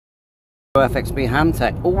FXB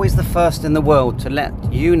Hamtech, always the first in the world to let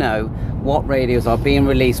you know what radios are being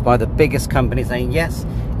released by the biggest companies. And yes,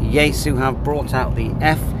 YAESU have brought out the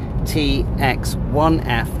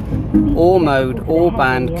FTX-1F all mode, all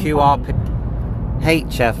band QRP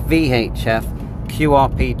HF VHF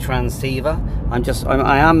QRP transceiver.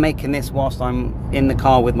 I am making this whilst I'm in the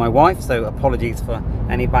car with my wife, so apologies for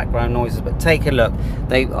any background noises, but take a look.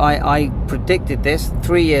 I predicted this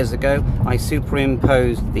 3 years ago. I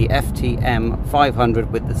superimposed the FTM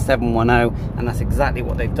 500 with the 710, and that's exactly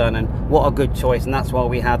what they've done, and what a good choice. And that's why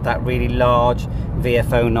we had that really large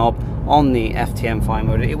VFO knob on the FTM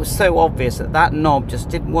 500. It was so obvious that that knob just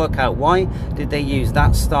didn't work out. Why did they use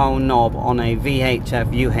that style knob on a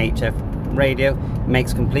VHF UHF radio?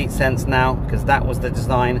 Makes complete sense now, because that was the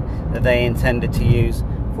design that they intended to use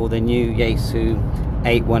for the new YAESU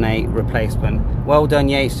 818 replacement. Well done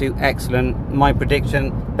YAESU, excellent. My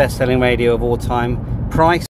prediction, best selling radio of all time. Price